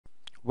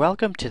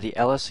Welcome to the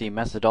LSE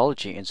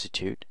Methodology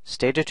Institute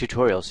STATA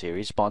tutorial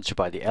series sponsored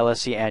by the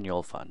LSE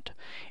Annual Fund.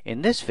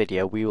 In this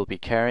video, we will be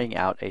carrying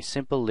out a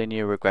simple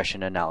linear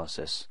regression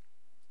analysis.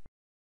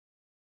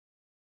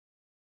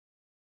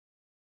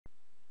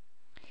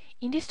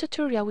 In this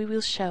tutorial, we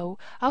will show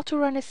how to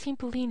run a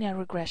simple linear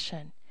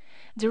regression.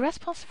 The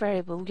response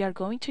variable we are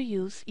going to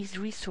use is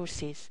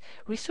resources.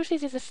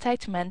 Resources is a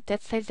statement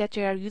that says that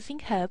we are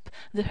using up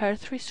the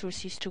Earth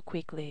resources too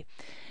quickly.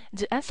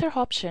 The answer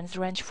options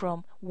range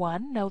from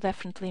 1, no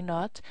definitely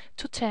not,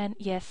 to 10,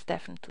 yes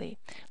definitely.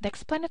 The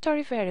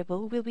explanatory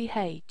variable will be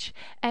age.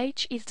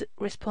 Age is the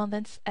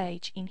respondent's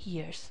age in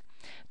years.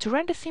 To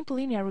run the simple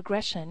linear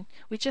regression,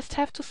 we just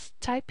have to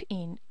type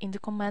in the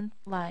command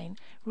line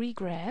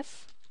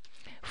regress,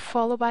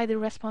 followed by the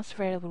response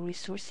variable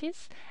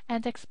resources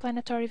and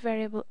explanatory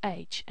variable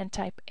age, and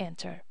type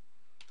enter.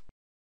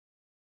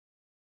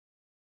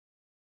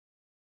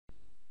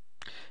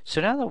 So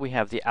now that we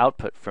have the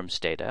output from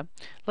STATA,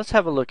 let's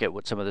have a look at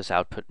what some of this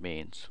output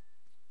means.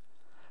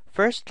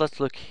 First, let's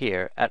look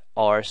here at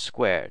r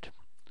squared.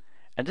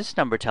 And this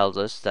number tells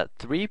us that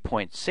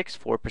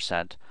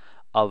 3.64%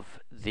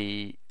 of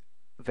the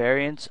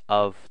variance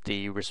of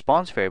the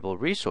response variable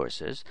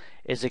resources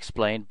is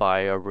explained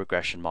by our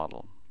regression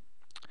model.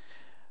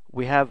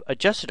 We have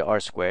adjusted r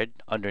squared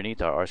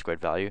underneath our r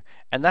squared value,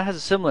 and that has a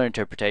similar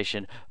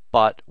interpretation,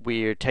 but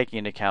we're taking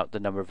into account the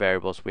number of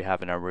variables we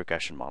have in our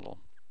regression model.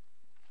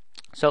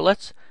 So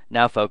let's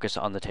now focus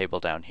on the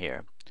table down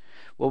here.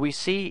 What we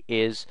see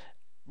is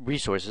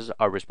resources,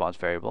 our response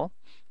variable,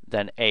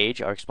 then age,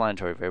 our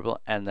explanatory variable,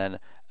 and then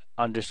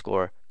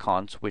underscore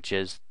const, which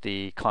is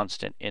the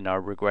constant in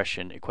our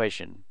regression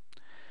equation.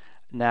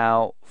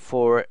 Now,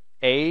 for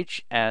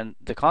age and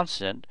the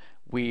constant,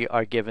 we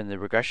are given the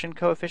regression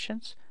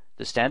coefficients,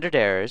 the standard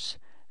errors,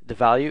 the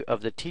value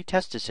of the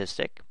t-test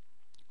statistic,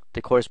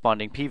 the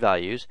corresponding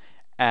p-values,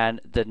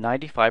 and the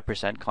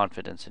 95%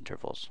 confidence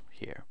intervals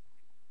here.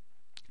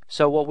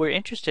 So what we're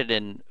interested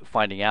in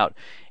finding out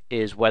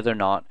is whether or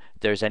not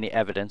there's any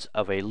evidence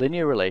of a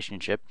linear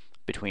relationship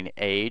between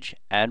age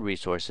and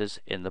resources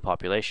in the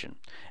population.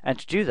 And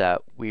to do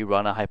that, we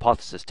run a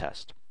hypothesis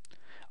test.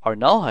 Our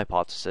null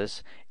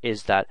hypothesis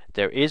is that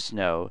there is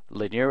no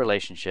linear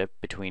relationship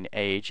between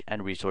age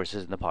and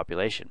resources in the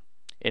population.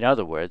 In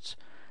other words,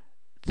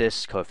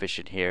 this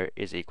coefficient here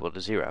is equal to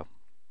 0.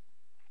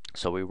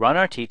 So we run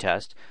our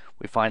t-test,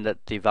 we find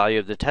that the value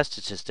of the test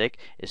statistic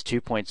is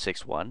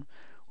 2.61.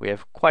 We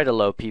have quite a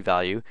low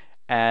p-value,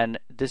 and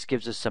this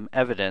gives us some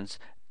evidence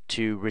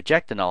to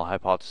reject the null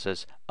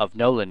hypothesis of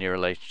no linear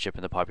relationship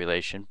in the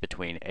population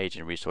between age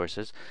and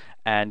resources,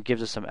 and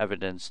gives us some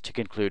evidence to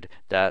conclude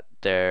that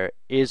there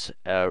is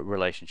a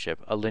relationship,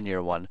 a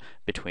linear one,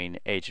 between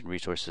age and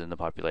resources in the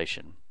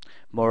population.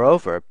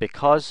 Moreover,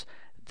 because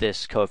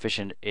this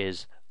coefficient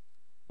is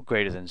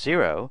greater than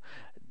 0,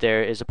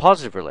 there is a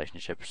positive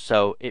relationship.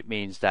 So it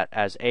means that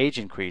as age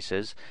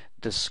increases,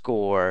 the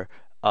score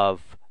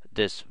of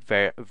this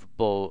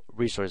variable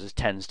resources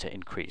tends to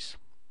increase.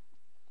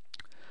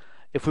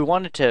 If we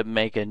wanted to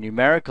make a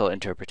numerical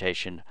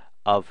interpretation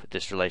of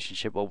this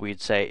relationship, what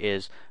we'd say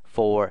is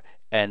for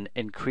an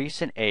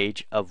increase in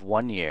age of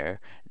 1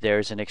 year,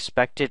 there's an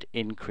expected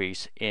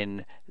increase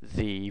in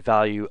the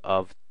value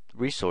of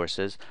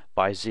resources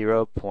by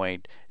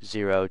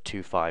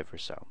 0.025 or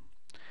so.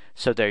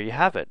 So there you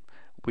have it.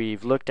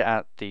 We've looked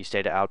at the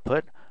STATA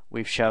output.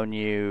 We've shown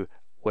you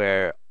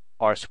where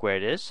r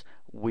squared is.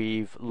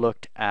 We've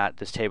looked at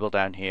this table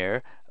down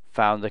here,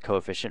 found the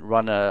coefficient,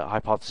 run a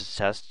hypothesis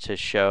test to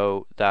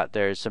show that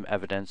there's some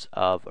evidence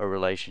of a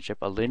relationship,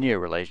 a linear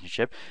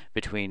relationship,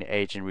 between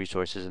age and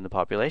resources in the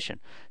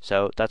population.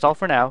 So that's all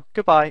for now.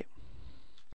 Goodbye.